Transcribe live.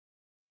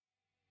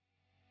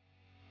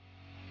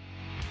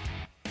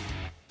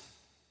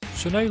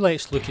So now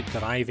let's look at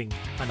deriving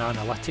an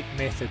analytic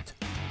method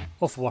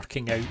of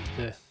working out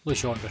the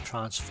Legendre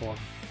transform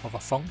of a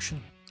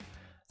function.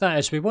 That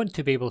is, we want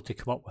to be able to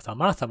come up with a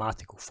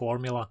mathematical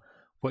formula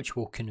which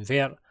will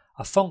convert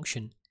a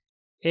function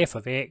f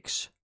of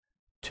x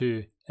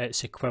to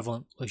its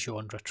equivalent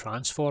Legendre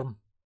transform.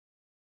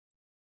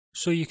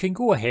 So you can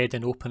go ahead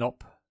and open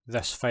up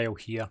this file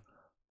here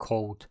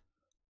called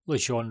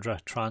Legendre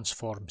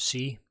transform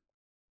C.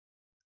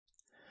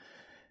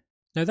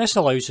 Now this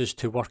allows us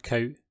to work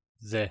out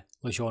the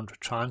Legendre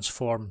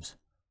transforms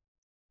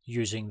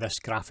using this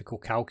graphical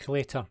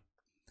calculator.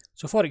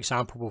 So for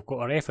example, we've got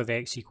our f of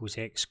x equals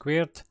x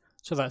squared,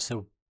 so that's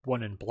the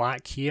one in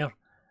black here,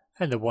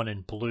 and the one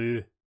in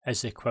blue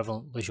is the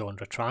equivalent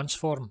Legendre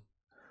transform.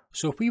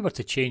 So if we were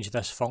to change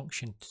this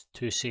function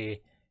to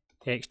say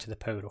x to the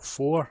power of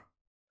 4,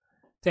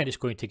 then it's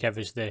going to give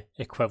us the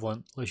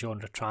equivalent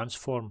Legendre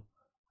transform,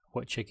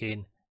 which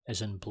again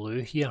is in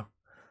blue here.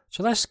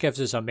 So this gives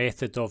us a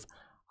method of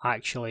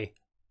actually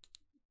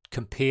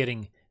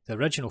comparing the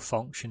original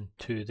function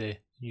to the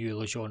new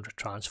Legendre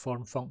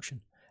transform function,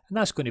 and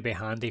that's going to be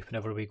handy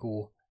whenever we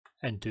go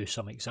and do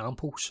some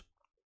examples.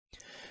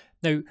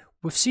 Now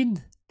we've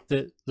seen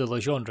the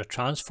Legendre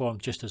transform.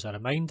 Just as a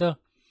reminder,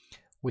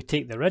 we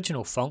take the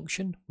original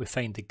function, we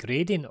find the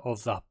gradient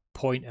of the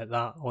point at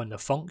that on the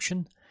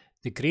function.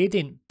 The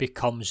gradient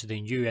becomes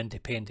the new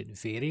independent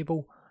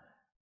variable.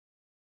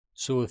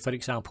 So for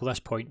example,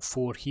 this point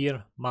 4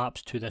 here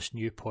maps to this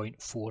new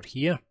point 4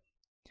 here,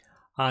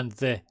 and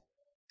the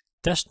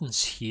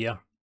distance here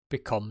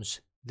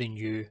becomes the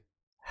new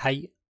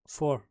height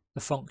for the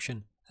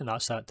function, and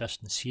that's that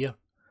distance here.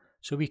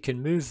 So we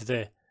can move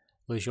the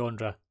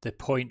Legendre, the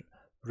point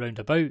round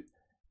about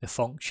the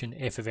function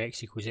f of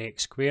x equals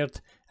x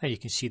squared, and you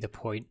can see the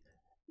point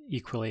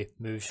equally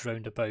moves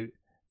round about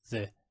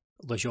the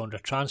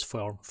Legendre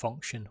transform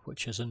function,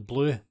 which is in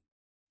blue.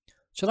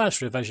 So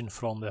that's revision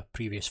from the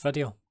previous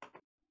video.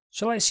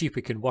 So let's see if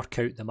we can work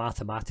out the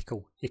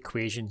mathematical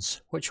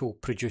equations which will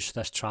produce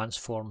this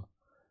transform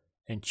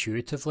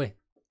intuitively.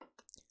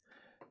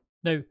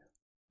 Now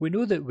we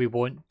know that we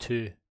want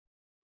to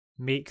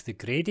make the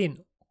gradient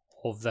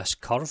of this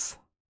curve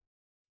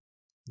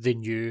the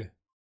new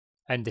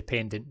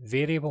independent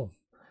variable.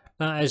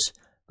 That is,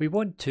 we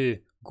want to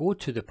go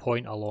to the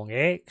point along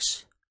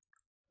x,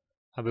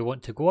 and we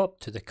want to go up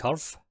to the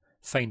curve,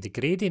 find the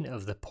gradient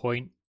of the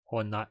point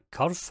on that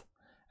curve,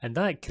 and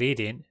that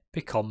gradient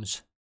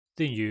becomes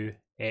the new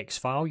x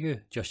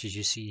value. Just as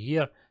you see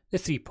here, the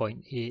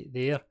 3.8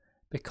 there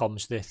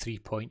becomes the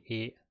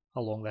 3.8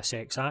 along this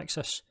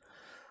x-axis.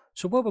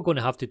 So what we're going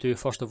to have to do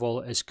first of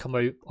all is come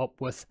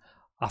up with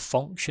a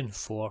function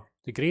for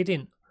the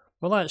gradient.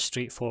 Well, that's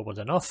straightforward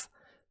enough.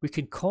 We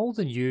can call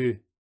the new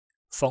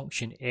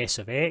function s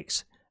of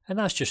x, and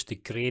that's just the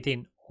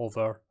gradient of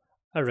our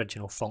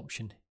original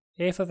function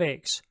f of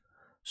x.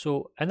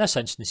 So in this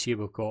instance here,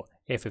 we've got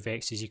f of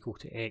x is equal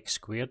to x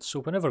squared.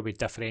 So whenever we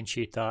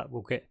differentiate that,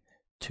 we'll get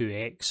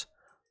 2x.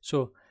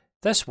 So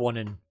this one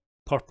in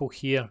purple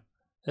here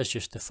is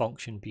just the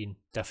function being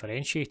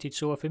differentiated.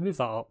 So if we move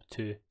that up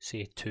to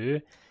say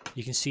 2,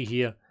 you can see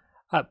here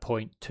at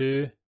point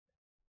 2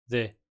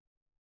 the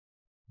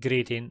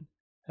gradient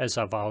is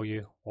a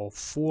value of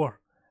 4,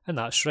 and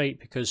that's right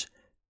because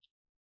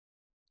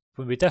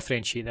when we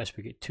differentiate this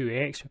we get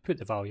 2x, we put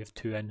the value of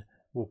 2 in,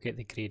 we'll get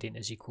the gradient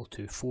is equal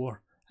to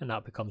 4, and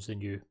that becomes the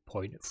new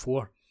point at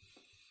 4.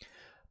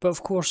 But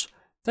of course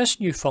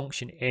this new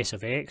function s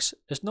of x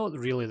is not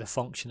really the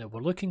function that we're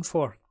looking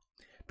for,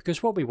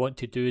 because what we want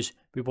to do is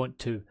we want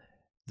to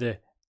the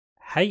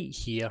height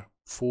here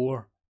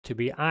 4 to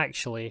be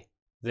actually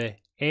the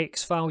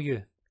x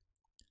value.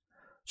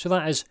 So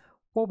that is,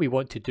 what we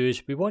want to do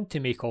is we want to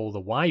make all the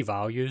y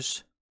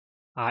values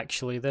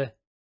actually the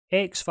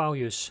x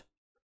values.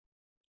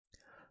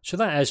 So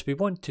that is, we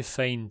want to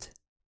find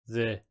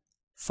the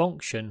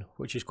function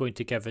which is going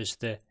to give us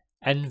the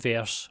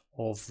inverse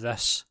of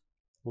this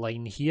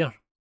line here.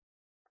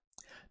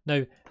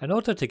 Now in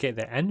order to get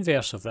the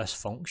inverse of this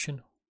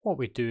function, what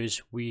we do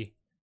is we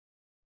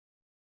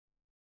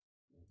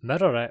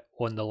mirror it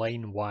on the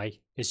line y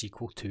is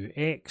equal to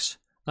x.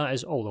 That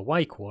is, all the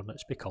y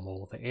coordinates become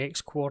all the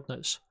x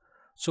coordinates.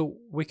 So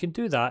we can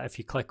do that. If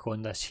you click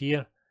on this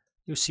here,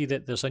 you'll see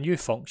that there's a new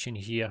function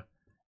here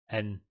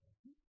in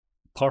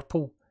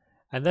purple,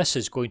 and this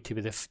is going to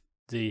be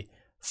the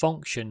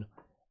function,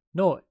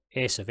 not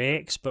s of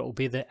x, but it will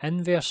be the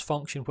inverse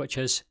function, which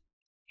is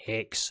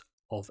x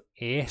of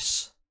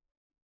s.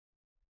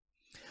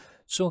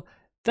 So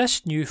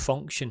this new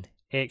function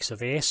x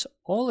of s,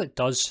 all it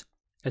does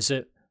is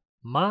it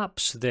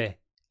maps the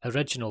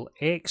original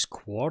x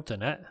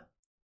coordinate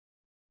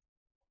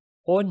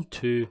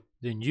onto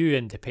the new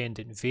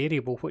independent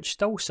variable, which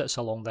still sits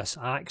along this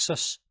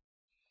axis,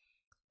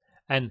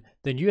 and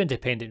the new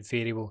independent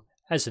variable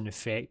is in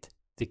effect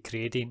the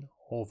gradient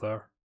of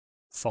our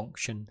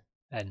function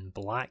in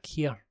black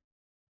here.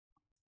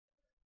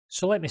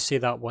 So let me say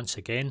that once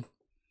again.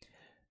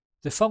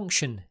 The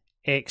function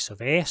x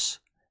of s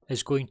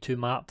is going to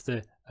map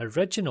the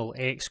original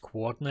x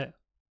coordinate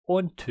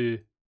onto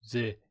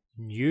the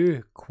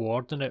new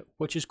coordinate,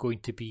 which is going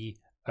to be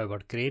our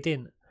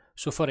gradient.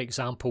 So for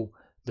example,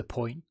 the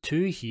point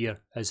 2 here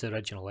is the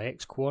original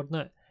x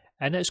coordinate,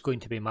 and it's going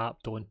to be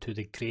mapped onto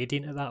the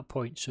gradient at that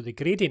point. So the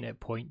gradient at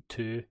point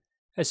 2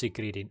 is the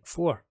gradient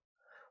 4.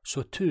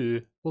 So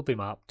 2 will be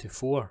mapped to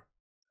 4.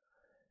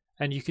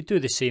 And you could do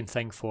the same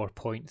thing for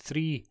point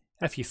 3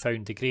 if you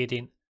found the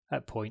gradient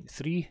at point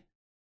 3.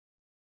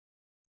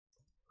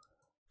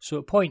 So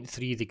at point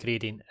 3 the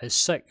gradient is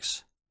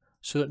 6.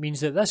 So that means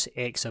that this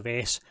x of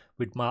s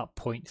would map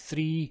point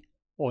 3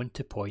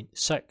 onto point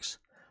 6.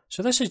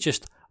 So this is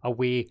just a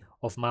way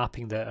of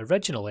mapping the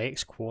original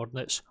x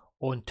coordinates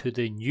onto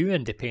the new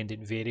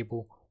independent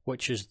variable,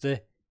 which is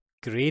the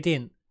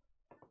gradient.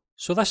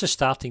 So this is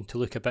starting to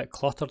look a bit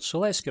cluttered, so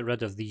let's get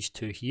rid of these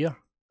two here.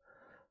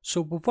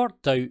 So we've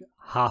worked out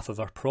half of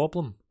our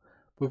problem.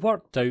 We've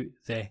worked out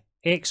the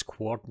x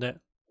coordinate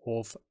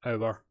of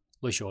our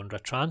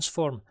Legendre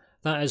transform.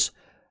 That is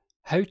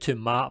how to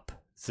map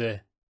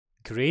the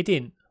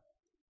gradient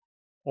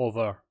of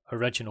our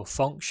original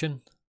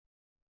function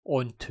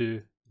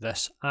onto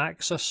this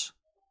axis.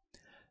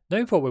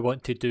 Now what we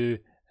want to do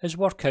is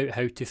work out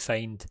how to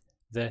find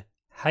the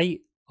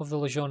height of the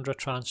Legendre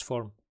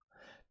transform.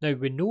 Now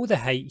we know the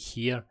height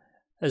here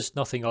is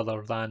nothing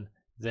other than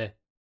the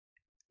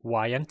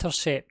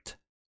y-intercept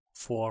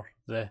for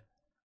the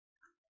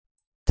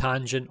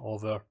tangent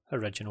of our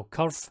original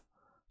curve.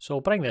 So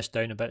I'll bring this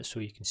down a bit so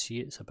you can see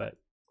it's a bit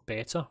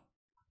better.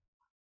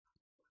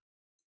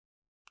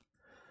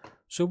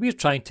 So we're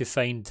trying to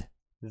find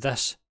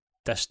this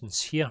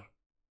distance here.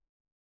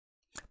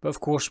 But of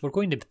course we're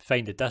going to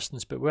find the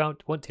distance, but we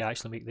want to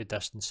actually make the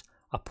distance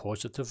a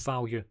positive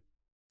value.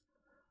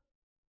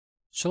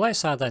 So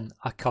let's add in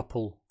a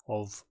couple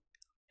of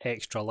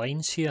extra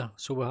lines here.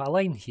 So we have a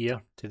line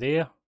here to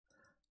there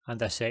and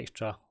this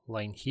extra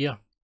line here.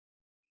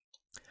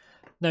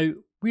 Now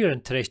we're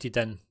interested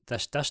in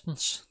this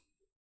distance.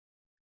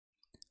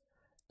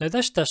 Now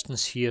this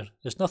distance here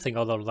is nothing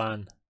other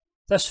than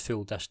this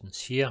full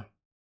distance here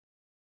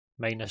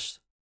minus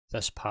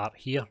this part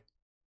here.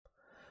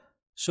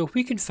 So if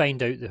we can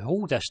find out the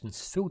whole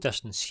distance, full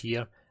distance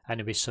here, and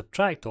if we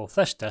subtract off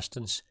this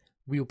distance,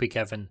 we'll be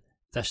given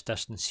this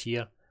distance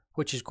here,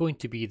 which is going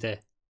to be the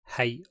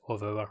height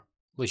of our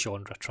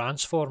Legendre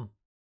transform.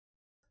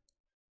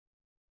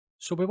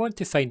 So we want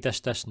to find this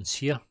distance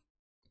here.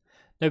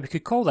 Now we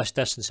could call this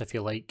distance, if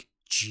you like,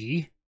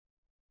 g.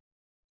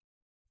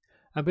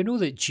 And we know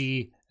that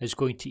g is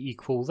going to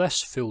equal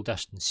this full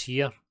distance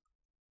here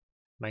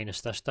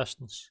minus this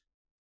distance.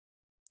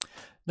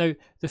 Now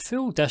the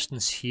full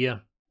distance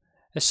here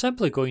is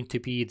simply going to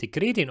be the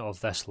gradient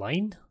of this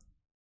line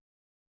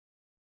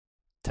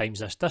times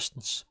this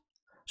distance.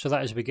 So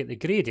that is, we get the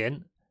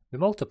gradient, we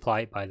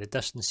multiply it by the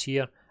distance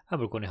here, and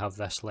we're going to have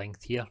this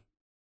length here.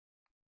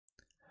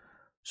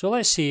 So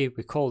let's say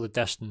we call the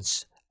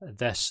distance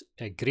this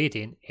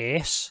gradient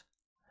s,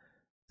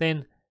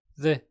 then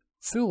the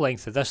full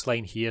length of this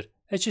line here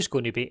is just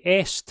going to be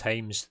s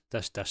times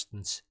this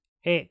distance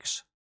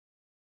x.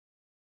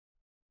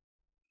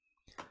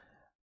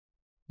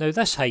 Now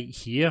this height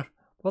here,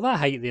 well, that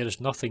height there is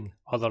nothing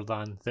other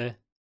than the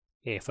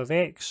f of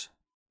x.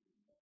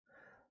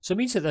 So it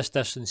means that this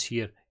distance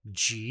here,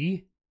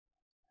 g,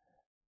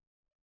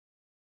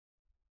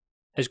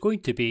 is going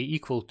to be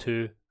equal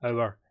to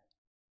our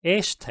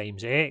s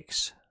times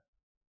x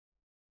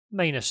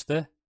minus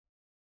the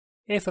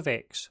f of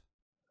x.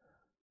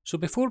 So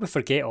before we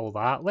forget all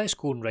that, let's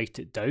go and write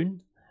it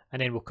down,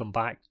 and then we'll come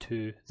back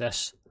to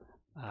this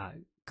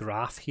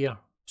graph here.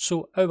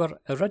 So our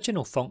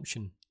original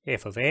function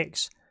f of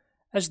x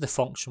is the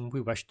function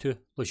we wish to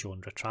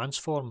Legendre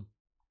transform.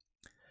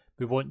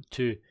 We want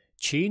to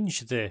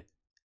change the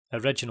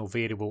original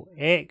variable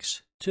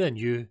x to a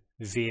new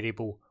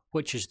variable,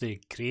 which is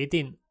the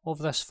gradient of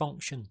this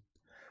function.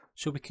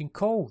 So we can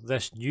call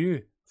this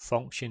new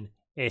function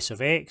s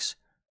of x,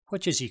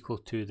 which is equal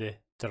to the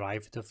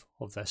derivative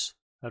of this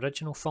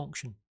original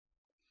function.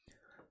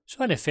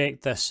 So in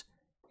effect, this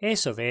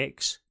s of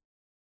x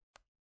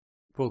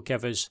will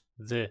give us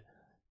the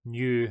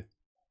new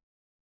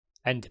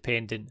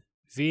independent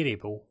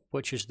variable,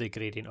 which is the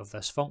gradient of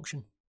this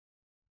function.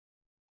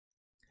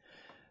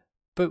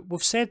 But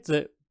we've said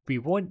that we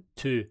want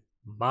to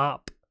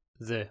map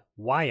the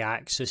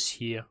y-axis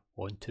here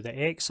onto the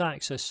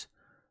x-axis.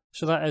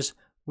 So that is,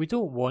 we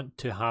don't want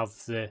to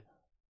have the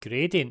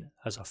gradient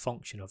as a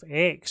function of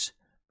x,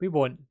 we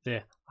want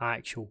the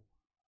actual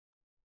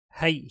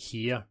height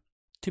here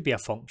to be a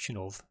function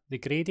of the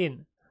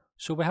gradient.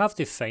 So we have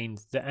to find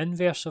the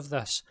inverse of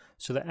this.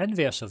 So the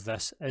inverse of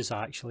this is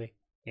actually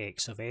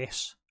x of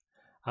s.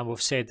 And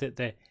we've said that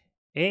the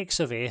x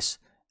of s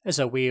is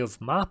a way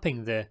of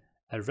mapping the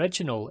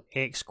original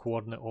x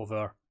coordinate of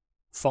our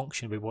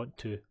function we want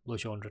to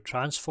Legendre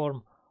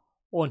transform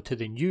onto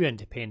the new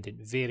independent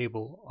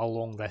variable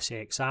along this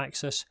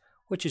x-axis,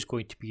 which is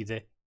going to be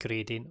the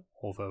gradient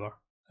of our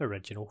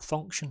original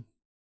function.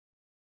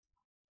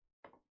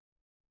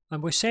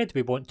 And we said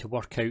we want to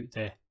work out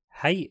the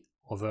height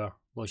of our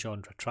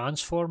Legendre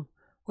transform,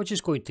 which is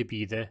going to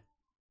be the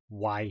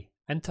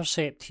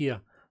y-intercept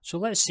here. So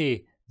let's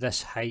say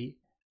this height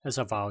is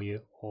a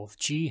value of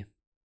g.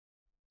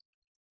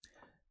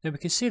 Now we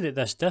can say that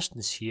this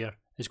distance here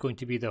is going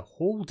to be the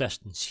whole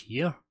distance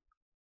here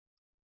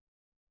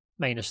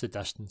minus the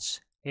distance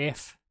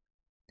f.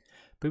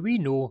 But we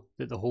know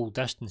that the whole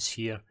distance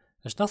here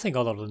is nothing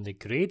other than the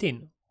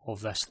gradient of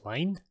this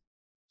line.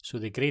 So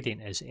the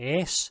gradient is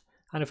s,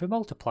 and if we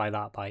multiply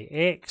that by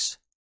x,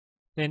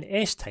 then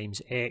s times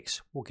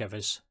x will give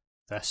us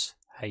this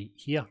height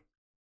here.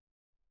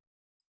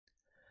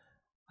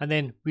 And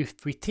then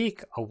if we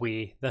take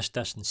away this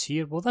distance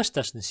here, well, this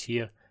distance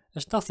here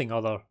is nothing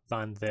other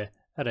than the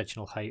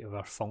original height of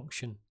our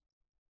function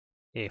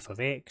f of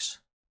x.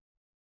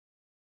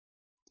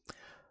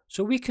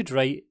 So we could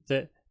write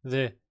that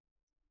the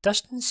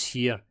distance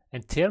here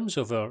in terms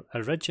of our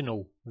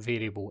original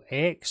variable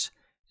x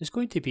is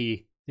going to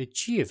be the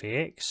g of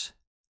x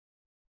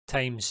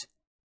times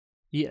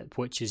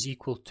which is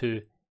equal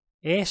to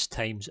s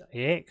times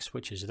x,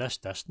 which is this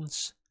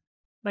distance,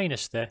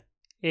 minus the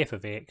f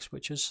of x,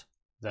 which is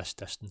this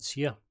distance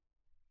here.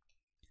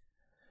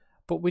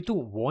 But we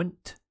don't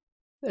want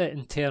it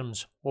in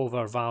terms of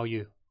our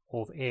value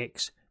of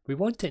x, we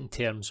want it in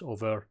terms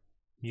of our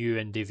new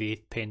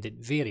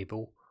independent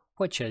variable,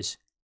 which is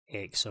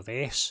x of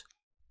s.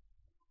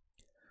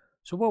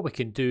 So what we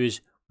can do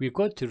is we've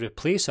got to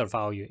replace our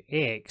value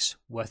x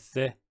with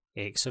the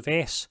x of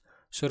s.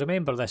 So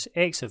remember, this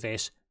x of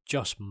s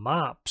just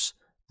maps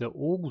the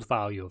old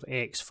value of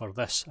x for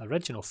this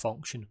original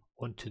function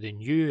onto the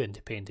new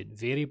independent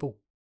variable.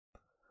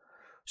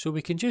 So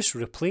we can just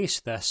replace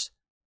this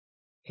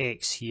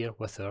x here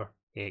with our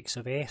x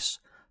of s.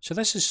 So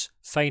this is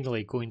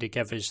finally going to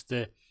give us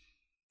the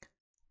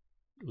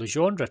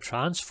Legendre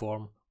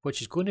transform,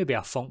 which is going to be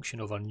a function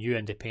of our new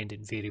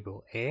independent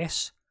variable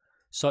s,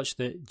 such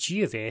that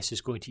g of s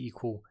is going to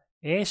equal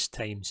s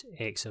times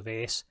x of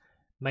s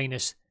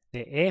minus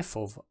the f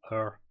of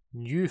our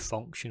new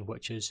function,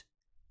 which is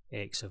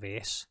x of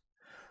s.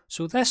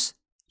 So this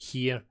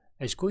here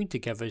is going to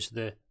give us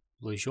the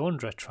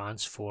Legendre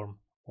transform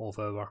of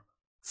our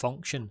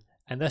function,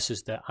 and this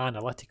is the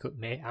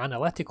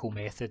analytical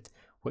method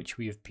which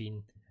we have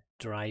been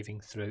deriving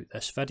throughout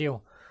this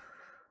video.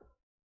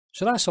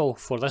 So that's all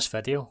for this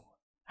video.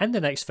 In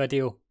the next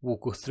video we'll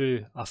go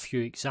through a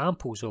few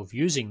examples of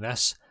using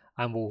this,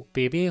 and we'll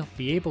be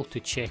able to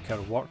check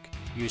our work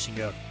using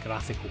our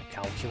graphical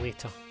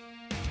calculator.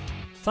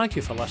 Thank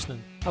you for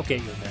listening. I'll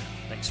get you in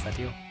the next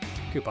video.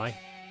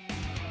 Goodbye.